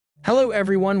Hello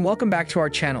everyone, welcome back to our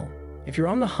channel. If you're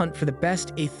on the hunt for the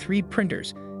best A3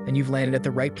 printers, then you've landed at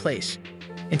the right place.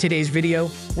 In today's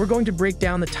video, we're going to break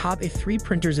down the top A3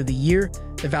 printers of the year,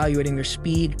 evaluating their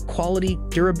speed, quality,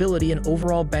 durability, and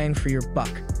overall bang for your buck.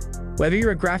 Whether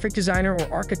you're a graphic designer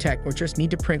or architect or just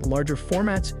need to print larger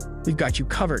formats, we've got you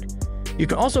covered. You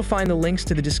can also find the links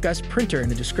to the discussed printer in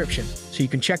the description, so you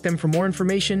can check them for more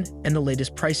information and the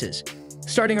latest prices.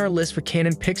 Starting our list with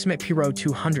Canon PIXMA Pro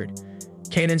 200.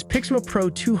 Canon's PIXMA Pro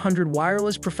 200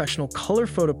 wireless professional color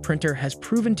photo printer has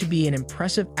proven to be an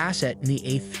impressive asset in the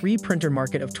A3 printer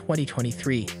market of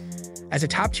 2023. As a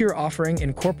top-tier offering, it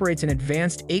incorporates an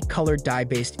advanced 8-color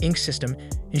dye-based ink system,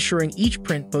 ensuring each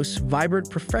print boasts vibrant,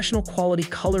 professional-quality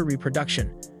color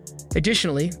reproduction.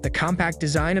 Additionally, the compact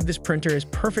design of this printer is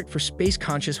perfect for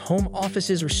space-conscious home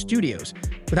offices or studios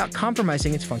without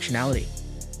compromising its functionality.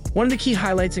 One of the key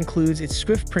highlights includes its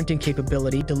swift printing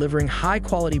capability, delivering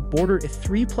high-quality border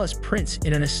A3+ prints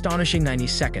in an astonishing 90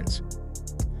 seconds.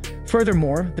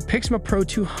 Furthermore, the PIXMA Pro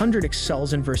 200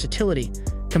 excels in versatility,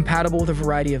 compatible with a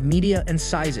variety of media and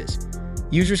sizes.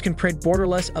 Users can print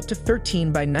borderless up to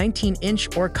 13 by 19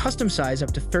 inch or a custom size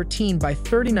up to 13 by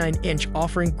 39 inch,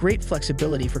 offering great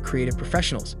flexibility for creative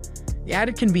professionals. The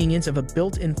added convenience of a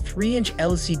built-in 3-inch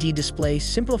LCD display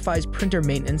simplifies printer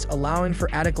maintenance, allowing for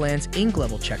at-a-glance ink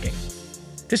level checking.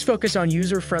 This focus on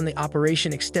user-friendly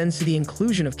operation extends to the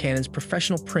inclusion of Canon's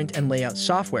professional print and layout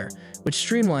software, which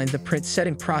streamlines the print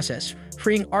setting process,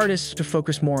 freeing artists to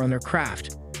focus more on their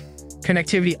craft.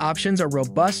 Connectivity options are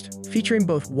robust, featuring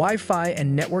both Wi-Fi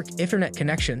and network Ethernet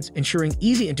connections, ensuring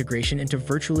easy integration into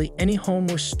virtually any home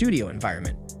or studio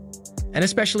environment. An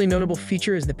especially notable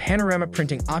feature is the panorama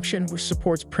printing option, which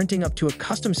supports printing up to a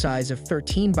custom size of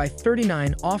 13 by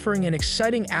 39, offering an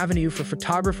exciting avenue for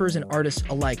photographers and artists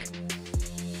alike.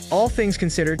 All things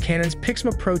considered, Canon's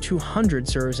PIXMA Pro 200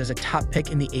 serves as a top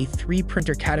pick in the A3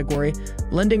 printer category,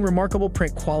 blending remarkable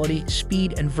print quality,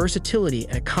 speed, and versatility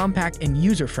in a compact and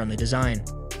user-friendly design.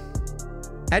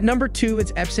 At number 2,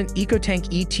 it's Epson EcoTank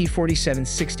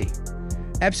ET4760.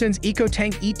 Epson's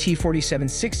EcoTank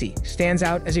ET4760 stands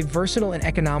out as a versatile and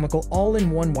economical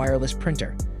all-in-one wireless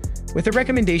printer. With the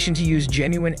recommendation to use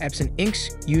genuine Epson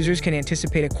inks, users can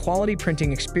anticipate a quality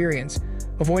printing experience,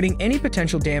 avoiding any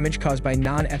potential damage caused by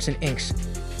non-Epson inks.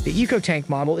 The EcoTank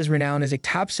model is renowned as a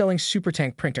top-selling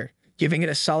supertank printer, giving it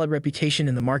a solid reputation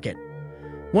in the market.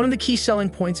 One of the key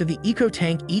selling points of the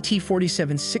EcoTank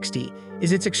ET4760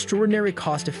 is its extraordinary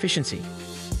cost efficiency.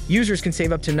 Users can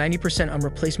save up to 90% on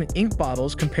replacement ink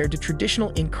bottles compared to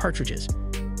traditional ink cartridges.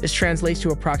 This translates to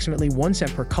approximately 1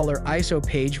 cent per color ISO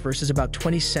page versus about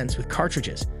 20 cents with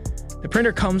cartridges. The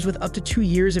printer comes with up to 2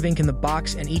 years of ink in the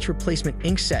box, and each replacement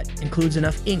ink set includes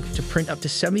enough ink to print up to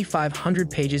 7,500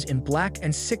 pages in black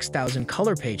and 6,000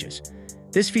 color pages.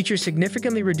 This feature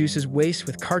significantly reduces waste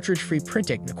with cartridge-free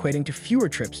printing, equating to fewer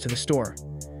trips to the store.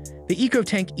 The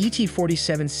EcoTank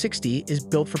ET4760 is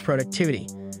built for productivity.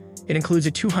 It includes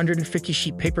a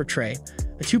 250-sheet paper tray,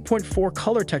 a 2.4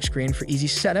 color touchscreen for easy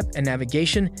setup and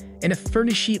navigation, and a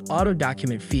 30-sheet auto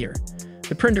document feeder.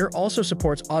 The printer also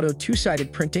supports auto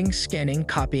 2-sided printing, scanning,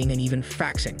 copying, and even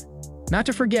faxing. Not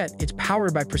to forget, it's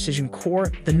powered by Precision Core,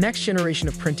 the next generation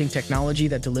of printing technology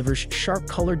that delivers sharp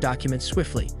color documents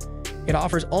swiftly. It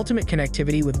offers ultimate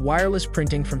connectivity with wireless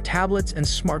printing from tablets and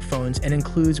smartphones and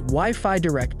includes Wi-Fi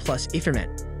Direct plus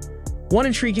Ethernet. One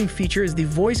intriguing feature is the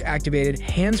voice-activated,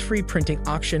 hands-free printing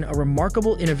option, a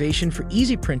remarkable innovation for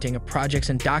easy printing of projects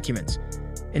and documents.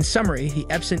 In summary, the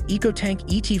Epson EcoTank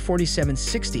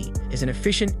ET4760 is an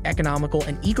efficient, economical,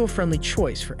 and eco-friendly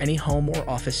choice for any home or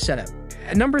office setup.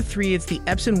 At number 3, it's the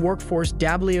Epson Workforce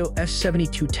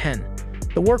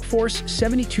WF7210. The Workforce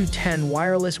 7210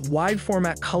 wireless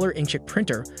wide-format color inkjet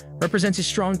printer represents a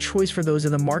strong choice for those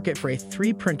in the market for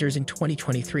A3 printers in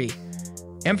 2023.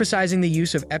 Emphasizing the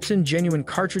use of Epson genuine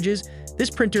cartridges, this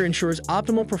printer ensures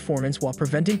optimal performance while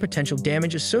preventing potential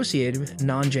damage associated with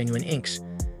non-genuine inks.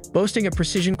 Boasting a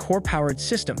Precision Core-powered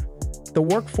system, the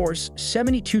Workforce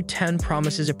 7210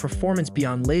 promises a performance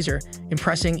beyond laser,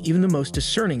 impressing even the most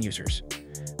discerning users.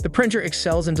 The printer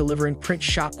excels in delivering print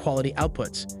shop quality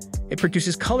outputs. It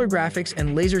produces color graphics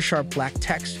and laser-sharp black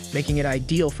text, making it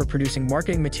ideal for producing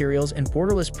marketing materials and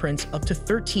borderless prints up to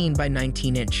 13 by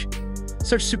 19 inch.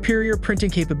 Such superior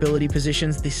printing capability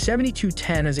positions the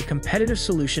 7210 as a competitive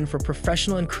solution for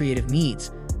professional and creative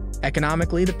needs.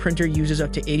 Economically, the printer uses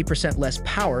up to 80% less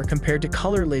power compared to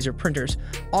color laser printers,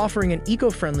 offering an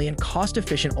eco-friendly and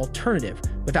cost-efficient alternative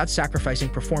without sacrificing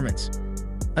performance.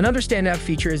 Another standout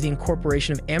feature is the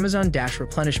incorporation of Amazon Dash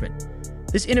replenishment.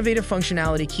 This innovative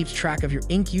functionality keeps track of your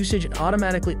ink usage and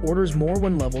automatically orders more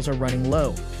when levels are running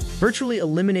low, virtually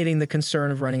eliminating the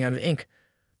concern of running out of ink.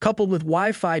 Coupled with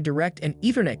Wi-Fi Direct and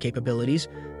Ethernet capabilities,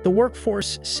 the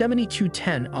Workforce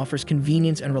 7210 offers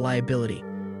convenience and reliability.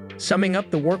 Summing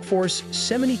up, the Workforce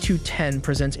 7210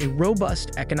 presents a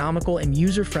robust, economical, and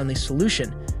user-friendly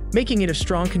solution, making it a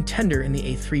strong contender in the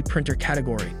A3 printer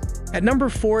category. At number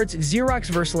 4, it's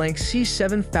Xerox VersaLink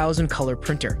C7000 Color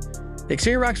Printer. The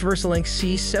Xerox VersaLink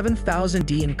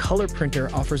C7000D in Color Printer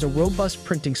offers a robust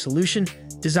printing solution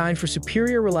designed for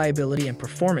superior reliability and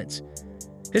performance.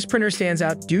 This printer stands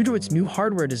out due to its new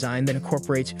hardware design that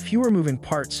incorporates fewer moving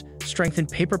parts, strengthened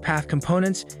paper path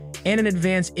components, and an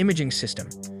advanced imaging system.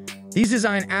 These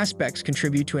design aspects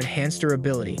contribute to enhanced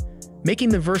durability, making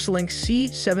the VersaLink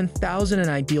C7000 an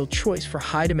ideal choice for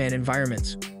high-demand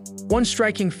environments. One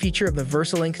striking feature of the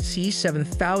VersaLink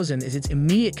C7000 is its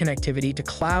immediate connectivity to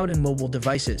cloud and mobile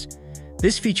devices.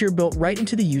 This feature, built right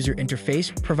into the user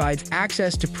interface, provides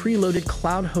access to preloaded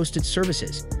cloud-hosted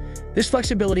services. This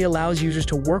flexibility allows users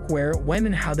to work where, when,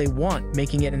 and how they want,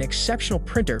 making it an exceptional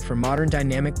printer for modern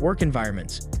dynamic work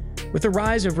environments. With the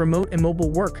rise of remote and mobile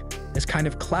work, this kind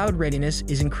of cloud readiness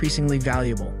is increasingly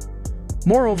valuable.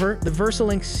 Moreover, the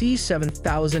VersaLink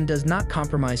C7000 does not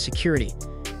compromise security.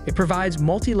 It provides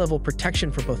multi-level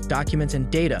protection for both documents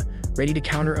and data, ready to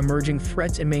counter emerging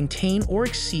threats and maintain or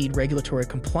exceed regulatory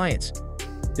compliance.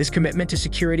 This commitment to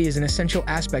security is an essential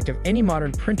aspect of any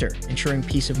modern printer, ensuring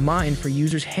peace of mind for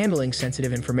users handling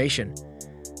sensitive information.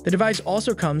 The device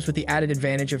also comes with the added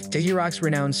advantage of Xerox's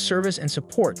renowned service and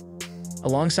support,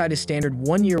 alongside a standard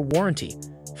 1-year warranty,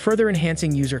 further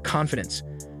enhancing user confidence.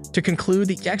 To conclude,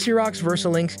 the Xerox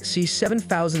VersaLink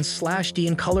C7000/D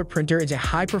in Color Printer is a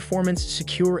high-performance,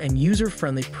 secure, and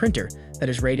user-friendly printer that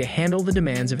is ready to handle the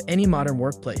demands of any modern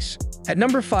workplace. At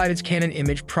number 5, it's Canon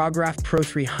Image ProGraph Pro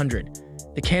 300.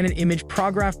 The Canon Image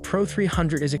ProGraph Pro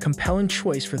 300 is a compelling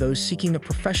choice for those seeking a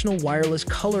professional wireless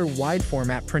color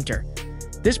wide-format printer.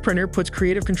 This printer puts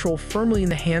creative control firmly in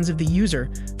the hands of the user,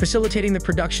 facilitating the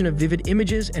production of vivid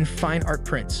images and fine art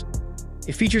prints.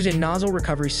 It features a nozzle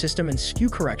recovery system and skew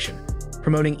correction,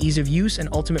 promoting ease of use and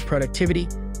ultimate productivity,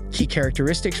 key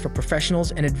characteristics for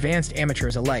professionals and advanced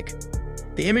amateurs alike.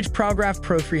 The Image ProGraph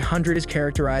Pro 300 is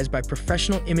characterized by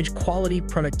professional image quality,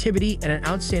 productivity, and an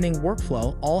outstanding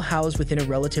workflow, all housed within a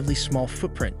relatively small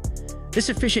footprint. This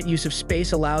efficient use of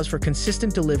space allows for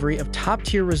consistent delivery of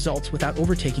top-tier results without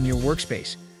overtaking your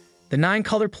workspace. The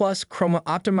 9-Color Plus Chroma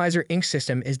Optimizer ink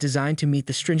system is designed to meet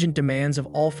the stringent demands of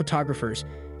all photographers,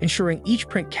 ensuring each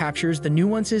print captures the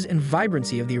nuances and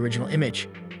vibrancy of the original image.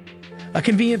 A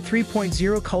convenient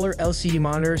 3.0 color LCD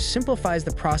monitor simplifies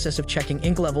the process of checking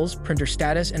ink levels, printer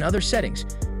status, and other settings,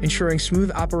 ensuring smooth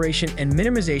operation and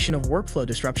minimization of workflow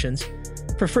disruptions.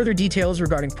 For further details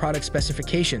regarding product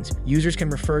specifications, users can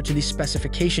refer to the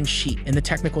specification sheet in the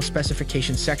technical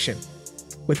specifications section.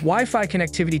 With Wi-Fi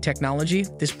connectivity technology,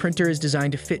 this printer is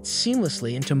designed to fit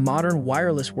seamlessly into modern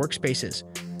wireless workspaces.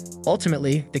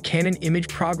 Ultimately, the Canon Image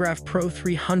ProGraph Pro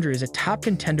 300 is a top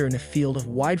contender in the field of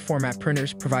wide-format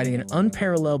printers, providing an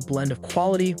unparalleled blend of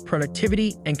quality,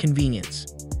 productivity, and convenience.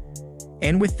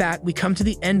 And with that, we come to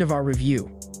the end of our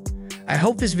review. I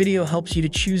hope this video helps you to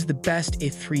choose the best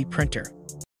A3 printer.